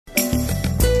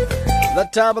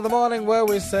That time of the morning where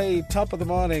we say top of the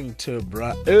morning to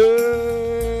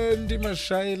Andy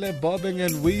Mashaile, bobbing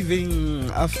and weaving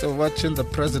after watching the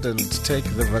president take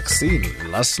the vaccine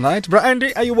last night.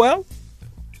 Andy, are you well?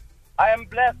 I am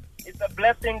blessed. It's a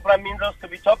blessing, Bramindos, to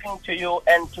be talking to you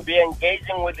and to be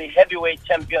engaging with the heavyweight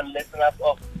champion listeners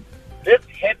of this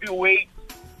heavyweight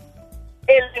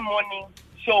early morning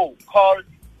show called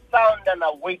Sound and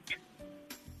Awake.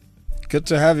 Good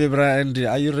to have you, Andy.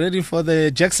 Are you ready for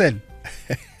the Jackson?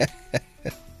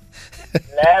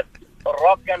 Let's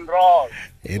rock and roll.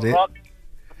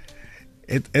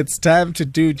 It's time to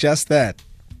do just that.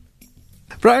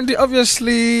 Andy,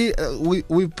 obviously,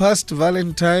 we passed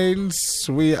Valentine's.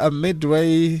 We are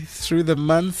midway through the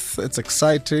month. It's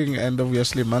exciting, and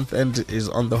obviously month end is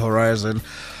on the horizon.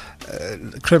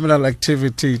 Criminal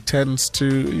activity tends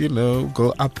to,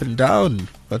 go up and down,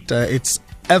 but it's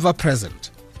ever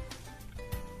present.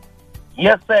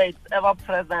 Yes, sir, it's ever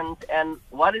present. And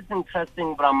what is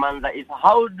interesting, Brahmanda, is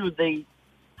how do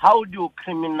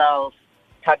criminals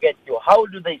target you? How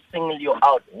do they single you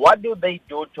out? What do they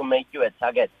do to make you a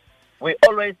target? We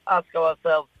always ask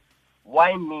ourselves,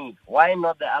 why me? Why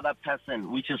not the other person?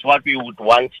 Which is what we would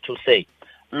want to say.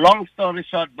 Long story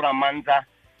short, Brahmanda,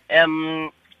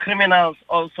 criminals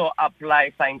also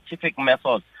apply scientific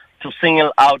methods to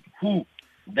single out who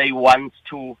they want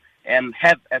to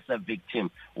have as a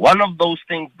victim. One of those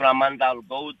things, Brahmanda, I'll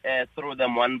go through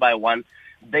them one by one.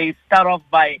 They start off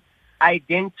by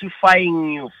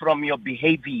identifying you from your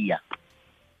behavior.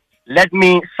 Let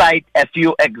me cite a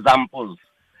few examples.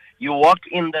 You walk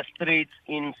in the streets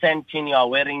in Sentin, you are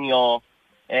wearing your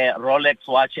Rolex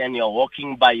watch and you're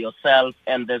walking by yourself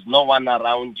and there's no one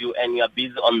around you and you're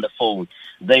busy on the phone.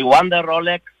 They want the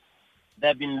Rolex.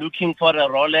 They've been looking for a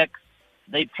Rolex.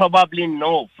 They probably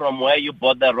know from where you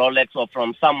bought the Rolex or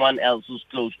from someone else who's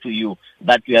close to you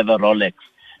that you have a Rolex.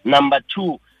 Number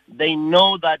two, they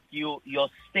know that your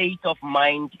state of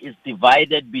mind is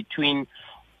divided between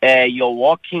your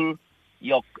walking,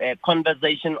 your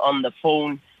conversation on the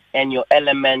phone, and your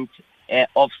element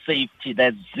of safety.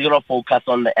 There's zero focus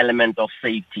on the element of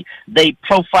safety. They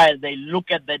profile, they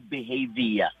look at that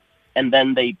behavior, and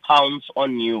then they pounce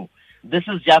on you. This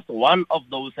is just one of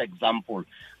those examples.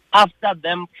 After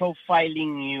them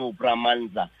profiling you,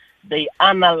 Brahmanza, they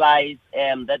analyze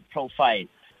that profile.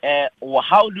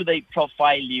 How do they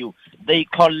profile you? They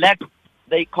collect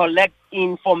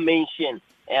information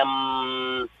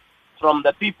from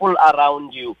the people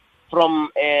around you, from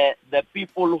the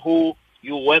people who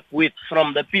you work with,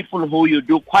 from the people who you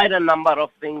do quite a number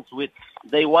of things with.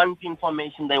 They want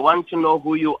information. They want to know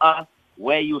who you are,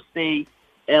 where you stay,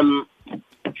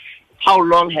 how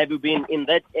long have you been in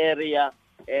that area,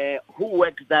 who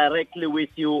works directly with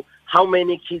you, how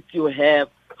many kids you have,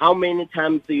 how many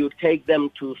times do you take them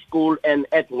to school, and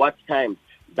at what time.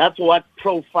 That's what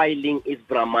profiling is,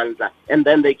 Brahmanza. And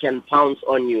then they can pounce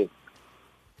on you.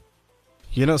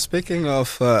 Speaking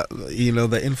of,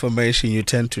 the information you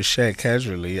tend to share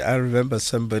casually, I remember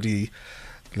somebody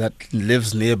that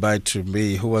lives nearby to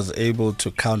me who was able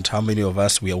to count how many of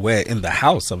us we were in the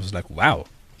house. I was like, wow,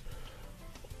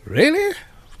 really?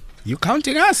 You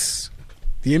counting us?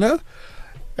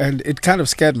 And it kind of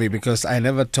scared me because I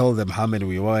never told them how many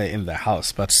we were in the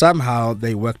house, but somehow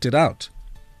they worked it out.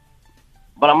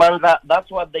 Brahmanza, that's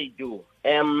what they do.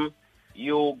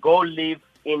 You go live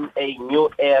in a new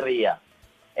area.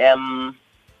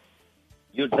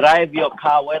 You drive your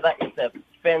car, whether it's a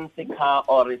fancy car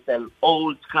or it's an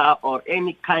old car or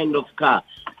any kind of car.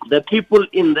 The people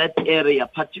in that area,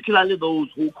 particularly those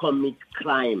who commit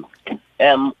crime,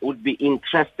 would be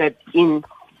interested in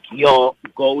your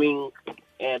going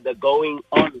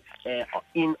on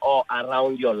in or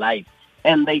around your life.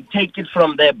 And they take it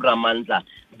from there, Brahmanza.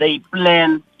 They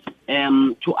plan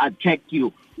to attack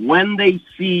you. When they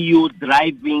see you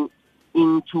driving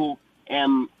into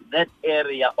that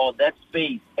area or that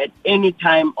space at any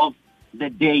time of the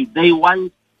day, they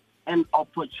want an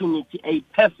opportunity, a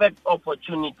perfect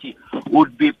opportunity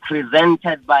would be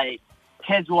presented by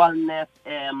casualness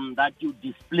that you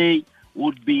display,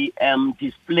 would be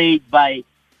displayed by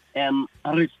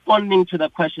responding to the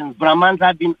questions. Brahmans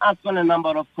have been asked on a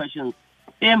number of questions.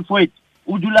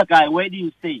 Udula guy, where do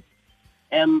you stay?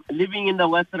 Living in the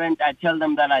West End, I tell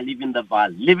them that I live in the Val.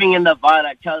 Living in the Val,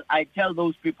 I tell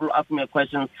those people who ask me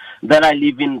questions that I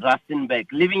live in Rustenburg.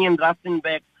 Living in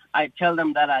Rustenburg, I tell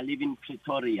them that I live in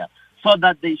Pretoria, so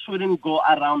that they shouldn't go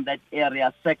around that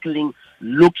area circling,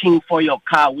 looking for your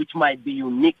car, which might be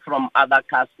unique from other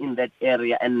cars in that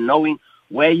area, and knowing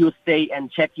where you stay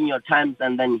and checking your times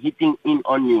and then hitting in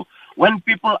on you. When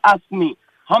people ask me,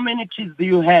 How many kids do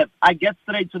you have? I get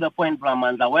straight to the point,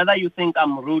 Brahmanza. Whether you think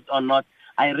I'm rude or not,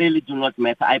 I really do not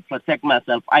matter. I protect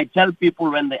myself. I tell people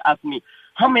when they ask me,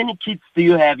 how many kids do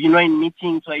you have? You know, in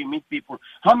meetings where you meet people,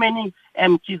 how many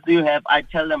kids do you have? I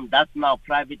tell them that's now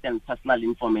private and personal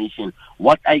information.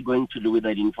 What are you going to do with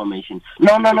that information?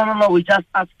 No. We're just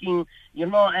asking, you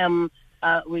know,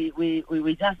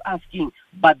 we just asking,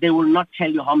 but they will not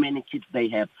tell you how many kids they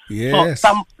have. Yes.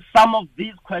 So some of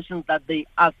these questions that they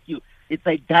ask you, it's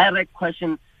a direct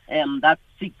question that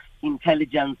seeks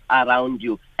intelligence around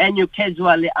you, and you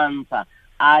casually answer.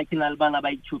 I can albana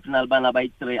by 2, can albana by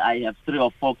 3. I have 3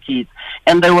 or 4 kids,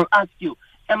 and they will ask you,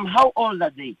 how old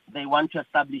are they? They want to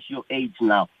establish your age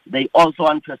now. They also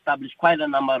want to establish quite a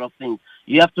number of things.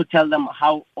 You have to tell them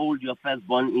how old your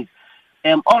firstborn is.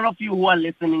 All of you who are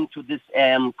listening to this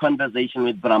conversation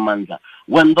with Brahmanza,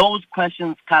 when those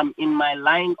questions come in my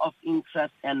line of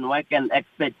interest and work and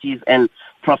expertise and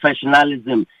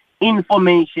professionalism,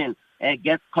 information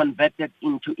gets converted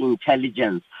into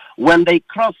intelligence. When they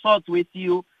cross swords with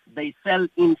you, they sell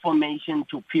information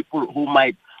to people who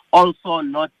might also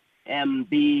not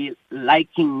be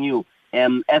liking you,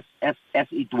 as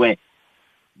it were.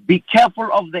 Be careful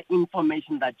of the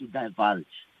information that you divulge.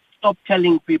 Stop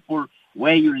telling people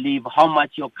where you live, how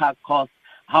much your car costs,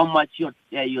 how much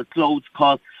your clothes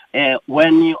cost,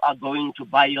 when you are going to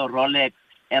buy your Rolex,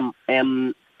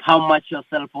 how much your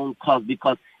cell phone costs,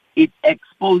 because it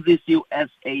exposes you as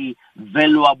a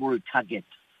valuable target.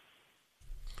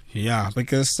 Yeah,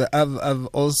 because I've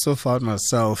also found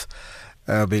myself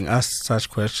being asked such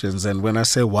questions, and when I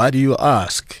say, why do you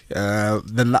ask,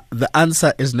 the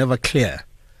answer is never clear.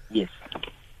 Yes.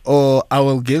 Or I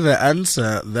will give an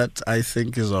answer that I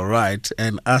think is all right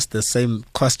and ask the same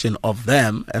question of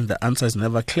them, and the answer is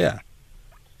never clear.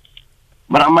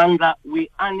 But Amanda, we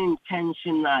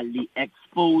unintentionally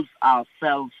expose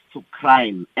ourselves to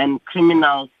crime, and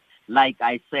criminals, like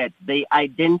I said, they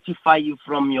identify you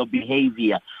from your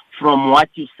behavior, from what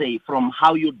you say, from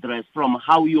how you dress, from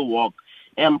how you walk,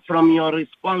 and from your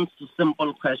response to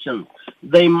simple questions.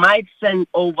 They might send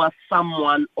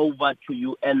someone over to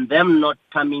you, and them not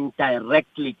coming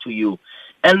directly to you.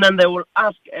 And then they will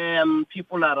ask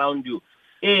people around you,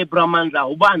 hey, Brahmanza,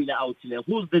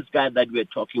 who's this guy that we're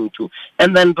talking to?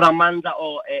 And then Brahmanza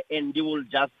or Andy will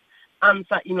just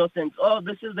answer innocent, oh,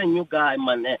 this is the new guy,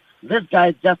 man. This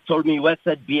guy just told me he works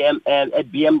at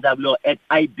BMW or at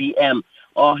IBM,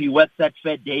 or he works at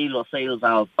Fairdeal or Sales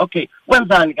House. Okay, what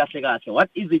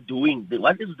is he doing?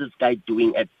 What is this guy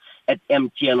doing at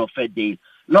MTN or Fairdeal?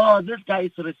 No, this guy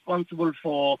is responsible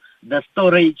for the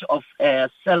storage of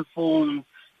cell phones.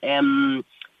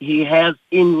 He has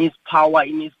in his power,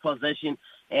 in his possession,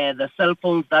 the cell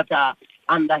phones that are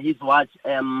under his watch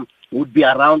would be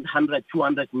around 100,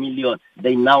 200 million.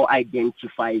 They now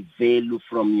identify value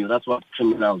from you. That's what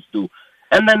criminals do.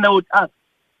 And then they would ask,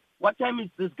 what time is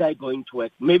this guy going to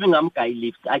work? Maybe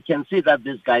I can say that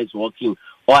this guy is working,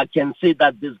 or I can say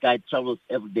that this guy travels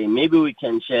every day. Maybe we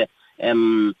can share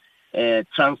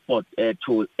transport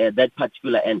to that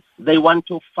particular end. They want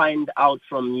to find out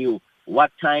from you,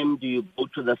 what time do you go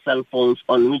to the cell phones,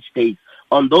 on which days?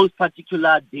 On those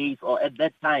particular days or at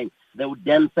that time, they would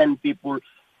then send people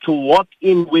to walk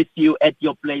in with you at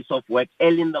your place of work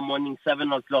early in the morning,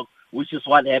 7 o'clock, which is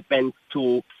what happened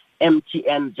to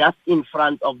MTN just in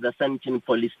front of the Sentin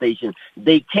police station.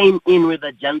 They came in with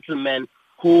a gentleman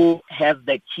who has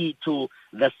the key to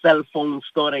the cell phone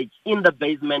storage in the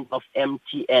basement of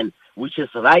MTN, which is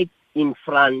right in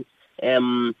front,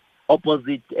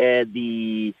 opposite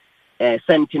the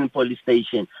Sentin police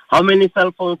station. How many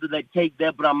cell phones did they take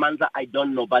there, Brahmanza? I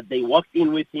don't know, but they walked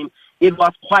in with him. It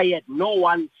was quiet. No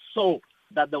one saw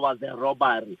that there was a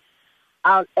robbery.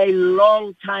 A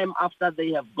long time after they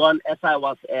have gone, as I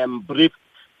was briefed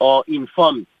or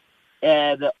informed,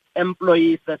 the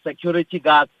employees, the security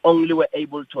guards only were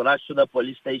able to rush to the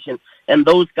police station, and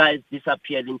those guys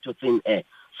disappeared into thin air.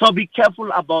 So be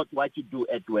careful about what you do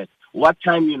at work, what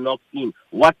time you knock in,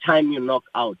 what time you knock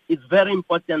out. It's very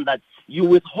important that you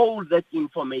withhold that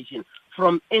information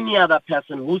from any other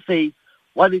person who says,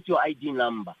 what is your ID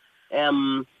number?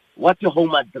 What's your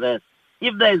home address?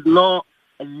 If there is no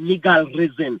legal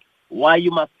reason why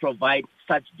you must provide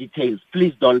such details,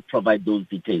 please don't provide those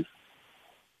details.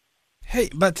 Hey,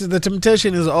 but the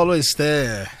temptation is always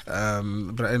there,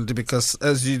 and because,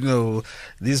 as you know,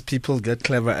 these people get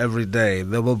clever every day.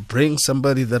 They will bring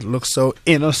somebody that looks so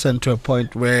innocent to a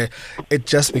point where it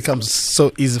just becomes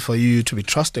so easy for you to be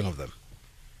trusting of them.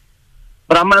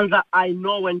 Brahmanza, I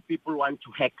know when people want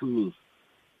to hack me.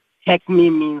 Hack me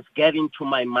means get into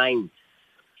my mind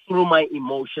through my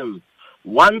emotions.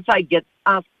 Once I get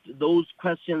asked those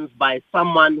questions by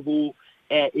someone who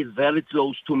is very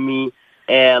close to me,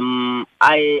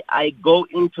 I go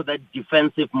into that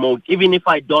defensive mode, even if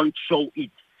I don't show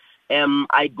it.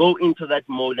 I go into that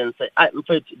mode and say, in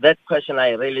fact, that question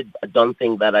I really don't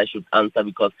think that I should answer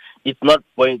because it's not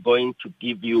going to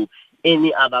give you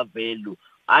any other value.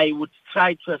 I would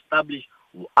try to establish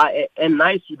that's a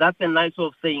nice way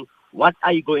of saying, what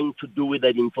are you going to do with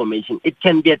that information? It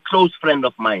can be a close friend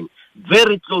of mine,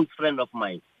 very close friend of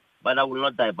mine, but I will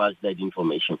not divulge that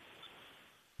information.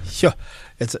 Sure,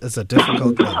 it's a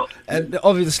difficult one, and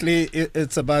obviously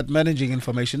it's about managing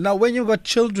information. Now, when you've got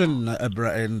children,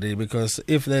 Brandy, because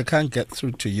if they can't get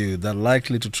through to you, they're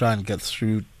likely to try and get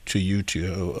through to you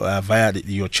via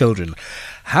your children.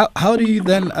 How do you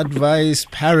then advise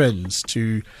parents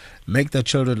to make their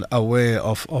children aware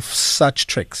of such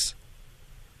tricks?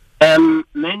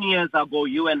 Many years ago,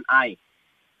 you and I,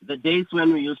 the days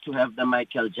when we used to have the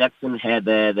Michael Jackson hair,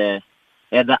 the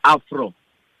afro,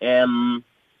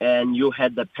 and you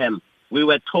had the perm. We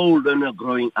were told when we were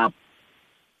growing up,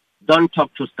 don't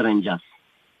talk to strangers.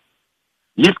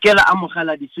 Do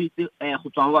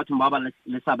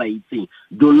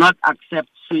not accept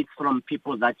sweets from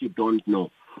people that you don't know.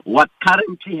 What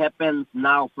currently happens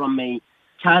now from a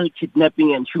child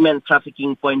kidnapping and human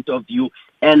trafficking point of view,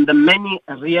 and the many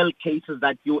real cases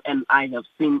that you and I have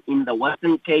seen in the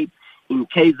Western Cape, in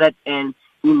KZN,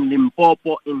 in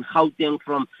Limpopo, in Gauteng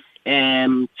from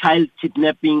child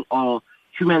kidnapping or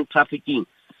human trafficking.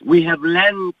 We have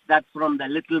learned that from the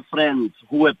little friends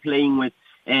who were playing with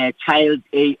child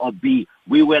A or B.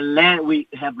 We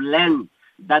have learned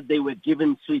that they were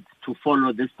given sweets to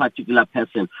follow this particular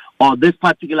person, or this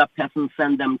particular person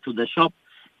sent them to the shop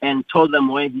and told them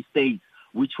where he stays,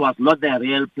 which was not their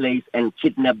real place, and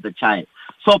kidnapped the child.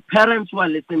 So parents who are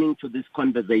listening to this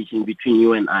conversation between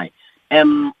you and I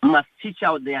must teach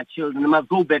out their children, must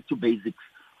go back to basics.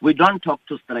 We don't talk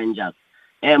to strangers,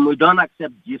 and we don't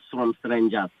accept gifts from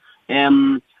strangers.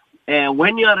 When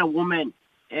you are a woman,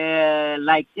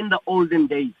 like in the olden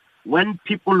days, when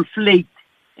people flake,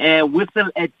 whistle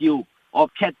at you, or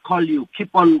catcall you,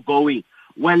 keep on going.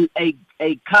 When a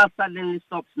car suddenly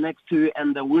stops next to you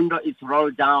and the window is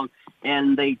rolled down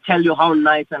and they tell you how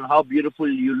nice and how beautiful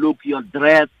you look, your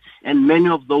dress, and many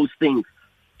of those things,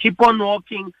 keep on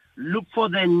walking. Look for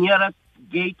the nearest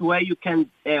gate where you can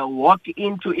walk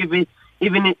into, even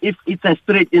if it's a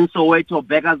street in Soweto,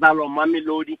 Begazal or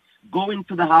Mamelodi. Go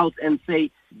into the house and say,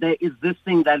 there is this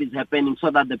thing that is happening,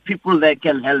 so that the people there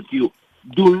can help you.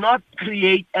 Do not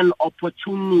create an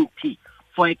opportunity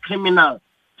for a criminal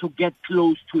to get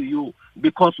close to you,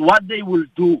 because what they will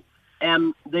do,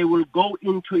 they will go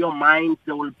into your mind,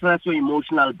 they will press your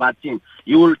emotional button.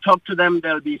 You will talk to them,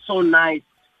 they'll be so nice,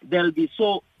 they'll be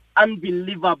so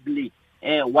unbelievably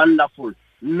wonderful,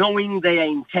 knowing their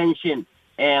intention,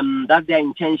 that their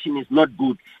intention is not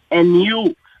good, and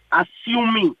you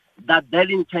assuming that their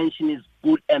intention is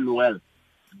good and well.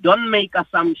 Don't make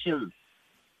assumptions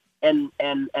and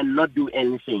not do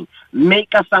anything. Make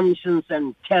assumptions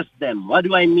and test them. What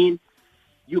do I mean?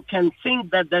 You can think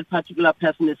that that particular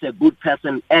person is a good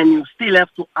person, and you still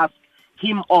have to ask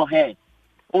him or her,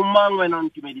 who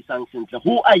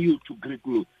are you to greet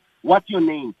me? What's your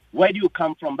name? Where do you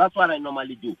come from? That's what I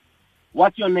normally do.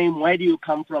 What's your name? Where do you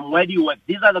come from? Where do you work?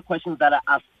 These are the questions that I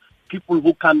ask people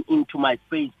who come into my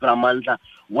space, Bramandla,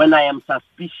 when I am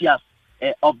suspicious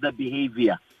of the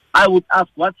behavior. I would ask,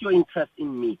 what's your interest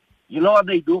in me? You know what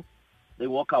they do? They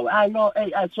walk away. I know,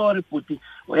 hey, I'm sorry, Puti.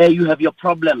 You have your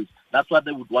problems. That's what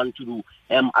they would want to do.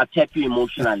 Attack you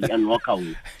emotionally and walk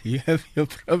away. You have your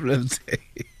problems.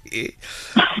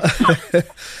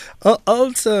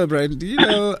 Also, Brian,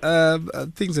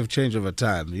 things have changed over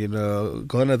time.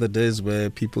 Gone are the days where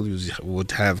people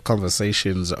would have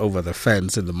conversations over the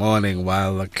fence in the morning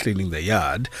while cleaning the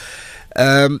yard.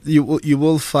 You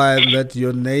will find that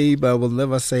your neighbor will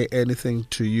never say anything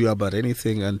to you about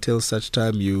anything until such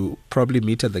time you probably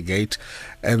meet at the gate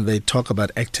and they talk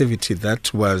about activity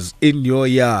that was in your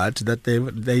yard that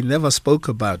they never spoke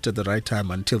about at the right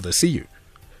time until they see you.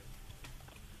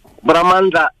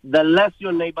 Bramandla, the less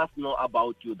your neighbors know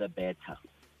about you, the better.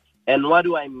 And what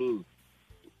do I mean?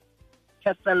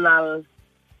 Personal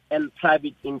and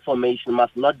private information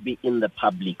must not be in the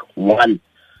public. 1.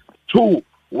 2,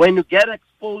 when you get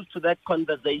exposed to that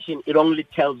conversation, it only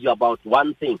tells you about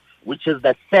one thing, which is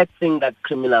the sad thing that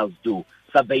criminals do,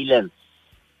 surveillance.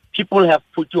 People have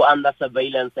put you under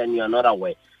surveillance and you're not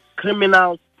aware.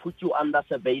 Criminals put you under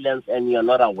surveillance and you're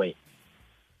not aware.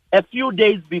 A few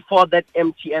days before that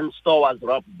MTN store was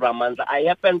robbed, Bramandla, I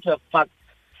happened to have parked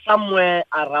somewhere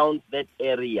around that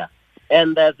area.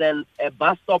 and there's a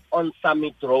bus stop on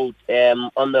Summit Road,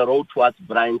 on the road towards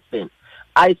Bryanston.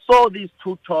 I saw these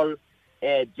two tall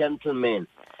gentlemen.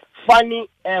 Funny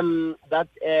that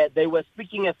they were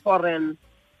speaking a foreign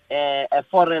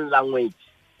language,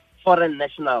 foreign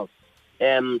nationals,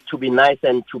 to be nice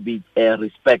and to be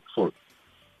respectful.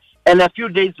 And a few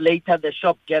days later, the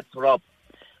shop gets robbed.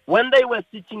 When they were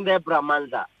sitting there,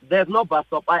 Bramanza, there's no bus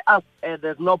stop. I asked,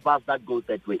 there's no bus that goes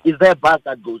that way. Is there a bus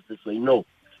that goes this way? No.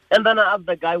 And then I asked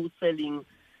the guy who's selling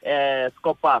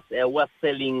scopas, was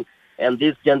selling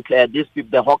these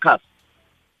people, the hawkers.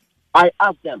 I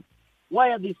asked them, why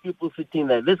are these people sitting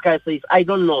there? This guy says, I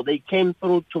don't know. They came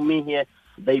through to me here.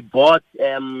 They bought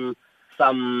some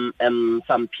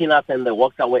peanuts and they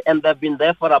walked away. And they've been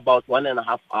there for about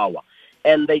 1.5 hours.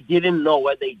 And they didn't know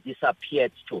where they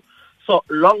disappeared to. So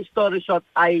long story short,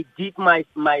 I did my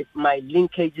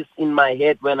linkages in my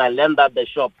head when I learned that the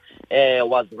shop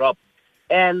was robbed.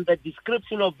 And the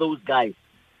description of those guys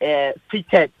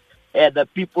fitted the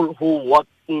people who walked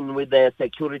in with the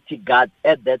security guard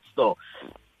at that store.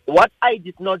 What I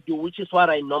did not do, which is what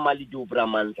I normally do,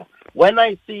 Bramanza, when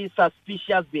I see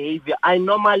suspicious behavior, I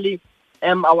normally,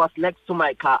 I was next to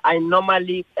my car, I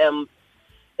normally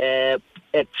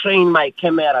train my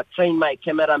camera. Train my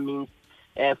camera means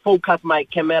focus my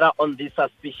camera on these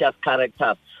suspicious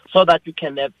characters so that you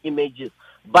can have images.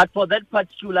 But for that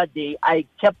particular day, I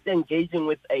kept engaging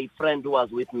with a friend who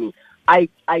was with me. I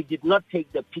did not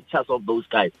take the pictures of those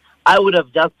guys. I would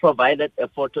have just provided a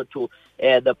photo to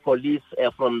the police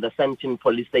from the Sentin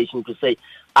police station to say,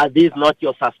 are these not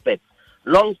your suspects?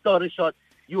 Long story short,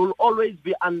 you will always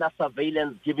be under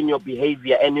surveillance given your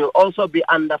behavior, and you'll also be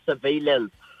under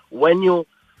surveillance when you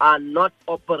are not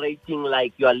operating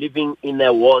like you are living in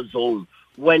a war zone.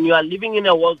 When you are living in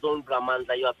a war zone,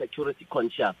 Bramanza, you are security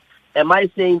conscious. Am I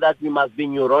saying that we must be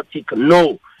neurotic?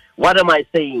 No. What am I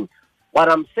saying? What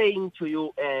I'm saying to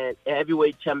you,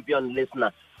 heavyweight champion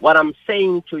listener, what I'm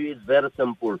saying to you is very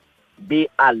simple. Be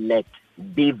alert.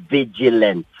 Be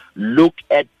vigilant. Look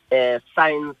at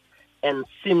signs and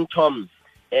symptoms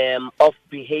of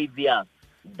behavior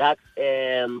that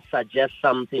suggest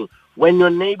something. When your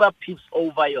neighbor peeps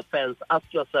over your fence, ask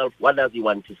yourself, what does he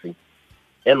want to see?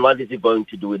 And what is he going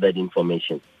to do with that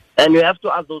information? And you have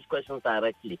to ask those questions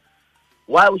directly.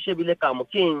 Why Ushebile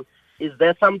Kamuking? Is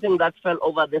there something that fell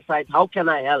over the side? How can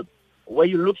I help? Were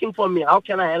you looking for me? How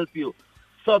can I help you?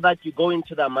 So that you go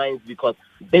into their minds, because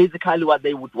basically what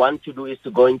they would want to do is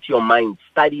to go into your mind,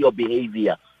 study your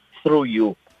behavior through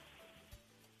you.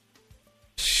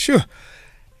 Sure.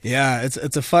 Yeah, it's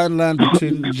a fine line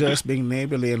between just being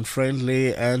neighborly and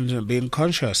friendly and being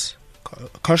conscious.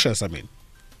 Cautious, I mean.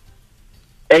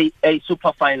 A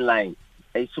super fine line.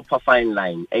 A super fine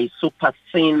line. A super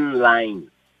thin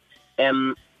line.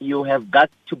 You have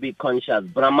got to be conscious.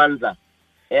 Bramanza,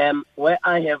 where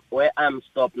I'm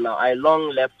stopped now, I long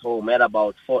left home at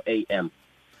about 4 a.m.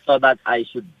 so that I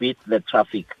should beat the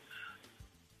traffic.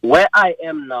 Where I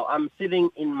am now, I'm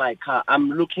sitting in my car. I'm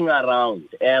looking around.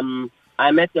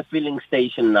 I'm at the filling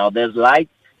station now. There's lights.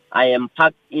 I am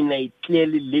parked in a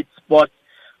clearly lit spot.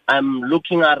 I'm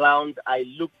looking around. I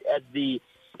looked at the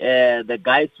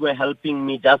guys who were helping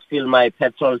me just fill my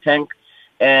petrol tank,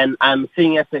 and I'm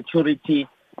seeing a security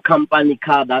company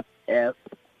car that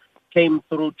came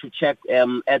through to check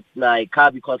at my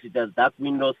car because it has dark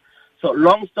windows. So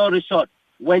long story short,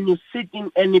 when you sit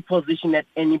in any position at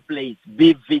any place,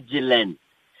 be vigilant.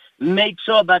 Make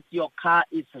sure that your car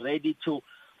is ready to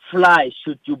fly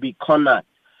should you be cornered.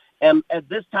 At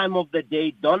this time of the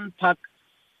day, don't park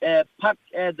at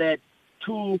the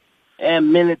 2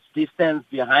 minutes distance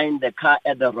behind the car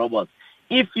at the robots.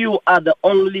 If you are the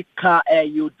only car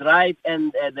you drive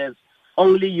and there's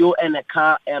only you and a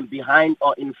car behind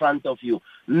or in front of you,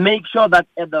 make sure that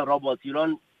at the robots you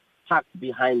don't park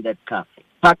behind that car.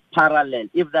 Park parallel.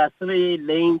 If there are 3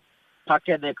 lanes, park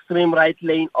at the extreme right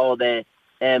lane or the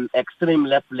extreme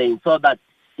left lane, so that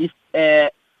if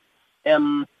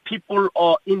people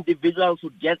or individuals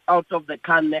who get out of the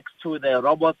car next to the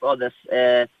robots or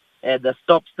the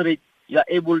stop street, you are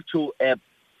able to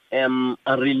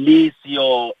release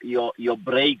your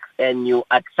brakes and you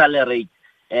accelerate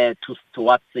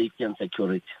towards safety and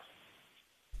security.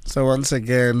 So once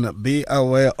again, be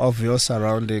aware of your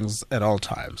surroundings at all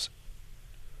times.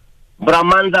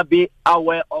 Bramanza, be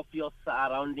aware of your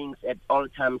surroundings at all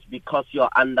times because you're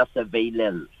under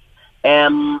surveillance.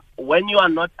 When you are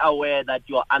not aware that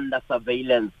you're under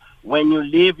surveillance, when you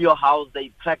leave your house,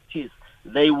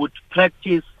 they would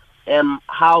practice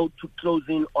how to close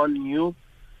in on you.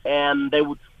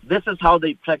 This is how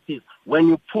they practice. When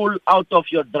you pull out of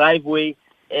your driveway,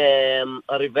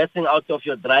 reversing out of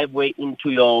your driveway into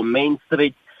your main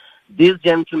street, these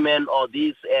gentlemen or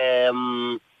these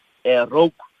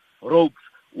rogues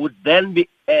would then be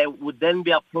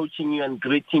approaching you and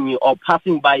greeting you or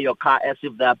passing by your car as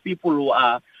if there are people who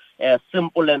are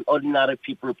simple and ordinary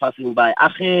people passing by.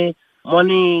 Ache,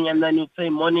 morning, and then you say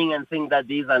morning and think that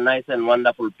these are nice and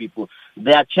wonderful people.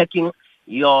 They are checking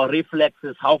your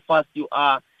reflexes, how fast you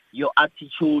are, your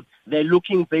attitude. They're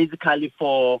looking basically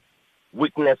for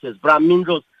weaknesses.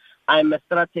 Brahmindos, I'm a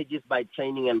strategist by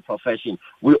training and profession.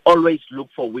 We always look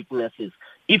for weaknesses.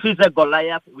 If it's a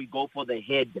Goliath, we go for the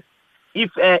head.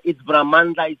 If it's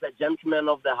Brahmanda, is a gentleman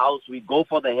of the house, we go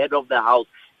for the head of the house.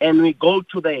 And we go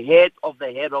to the head of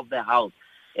the house.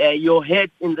 Your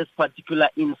head in this particular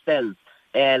instance,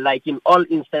 like in all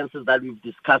instances that we've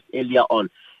discussed earlier on,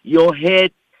 your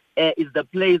head is the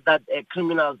place that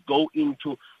criminals go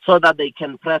into so that they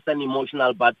can press an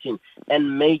emotional button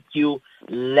and make you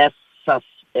less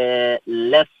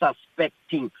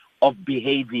suspecting of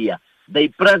behavior. They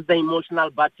press the emotional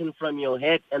button from your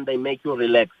head and they make you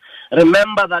relax.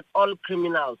 Remember that all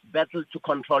criminals battle to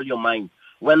control your mind.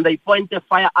 When they point a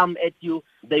firearm at you,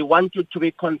 they want you to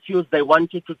be confused. They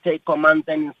want you to take commands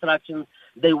and instructions.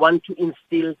 They want to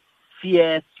instill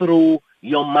fear through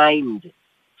your mind.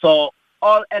 So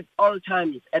at all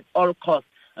times, at all costs,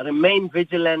 remain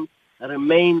vigilant,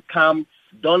 remain calm.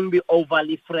 Don't be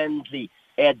overly friendly.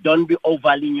 Don't be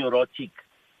overly neurotic.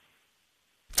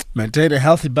 Maintain a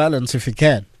healthy balance if you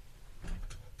can.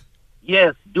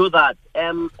 Yes, do that.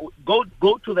 Go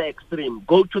to the extreme.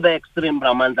 Go to the extreme,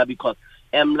 Ramanda, because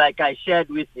like I shared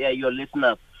with your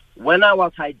listeners, when I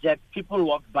was hijacked, people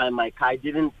walked by my car.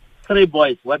 3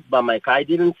 boys walked by my car. I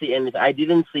didn't see anything. I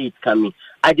didn't see it coming.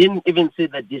 I didn't even see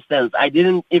the distance. I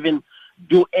didn't even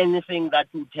do anything that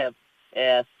would have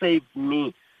saved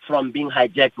me from being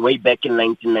hijacked way back in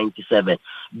 1997.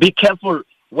 Be careful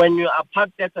when you are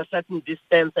parked at a certain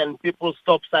distance and people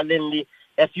stop suddenly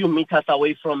a few meters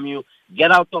away from you.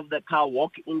 Get out of the car,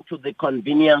 walk into the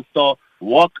convenience store,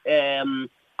 walk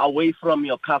away from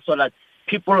your car so that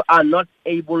people are not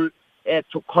able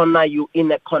to corner you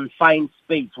in a confined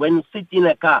space. When you sit in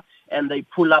a car and they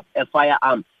pull up a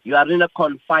firearm, you are in a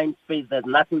confined space. There's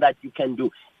nothing that you can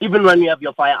do. Even when you have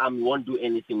your firearm, you won't do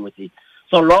anything with it.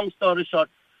 So long story short,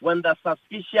 when there's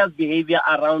suspicious behavior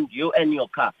around you and your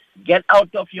car, get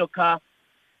out of your car,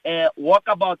 walk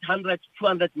about 100 to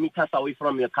 200 meters away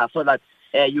from your car so that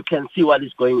you can see what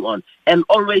is going on. And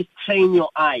always train your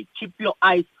eye. Keep your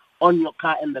eyes on your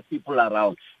car and the people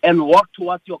around. And walk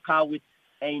towards your car with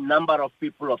a number of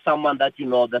people or someone that you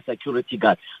know, the security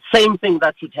guard. Same thing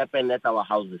that should happen at our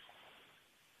houses.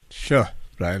 Sure,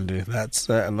 Brandy. That's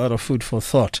a lot of food for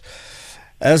thought.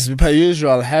 As per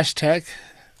usual, hashtag...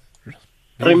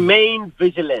 Remain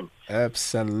vigilant.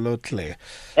 Absolutely.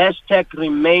 Hashtag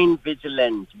remain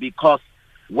vigilant, because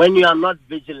when you are not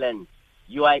vigilant,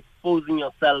 you are exposing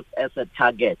yourself as a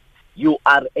target. You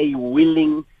are a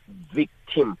willing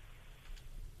victim.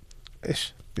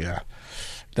 Yeah,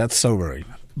 that's sobering.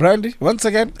 Brandy, once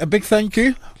again, a big thank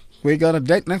you. We're going to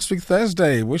date next week,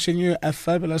 Thursday. Wishing you a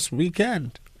fabulous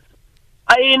weekend.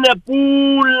 Aine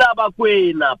pula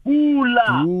bakwena,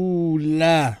 pula.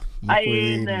 Pula.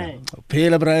 Aine.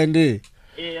 Pila, Brandy.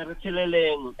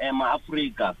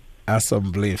 Africa.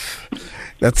 Awesome belief.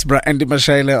 That's Brandy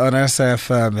Mashaile on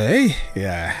SFM. Hey,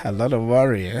 yeah, a lot of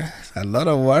worry. A lot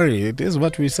of worry. It is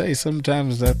what we say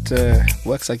sometimes that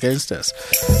works against us.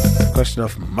 A question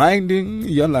of minding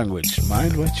your language.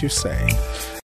 Mind what you say.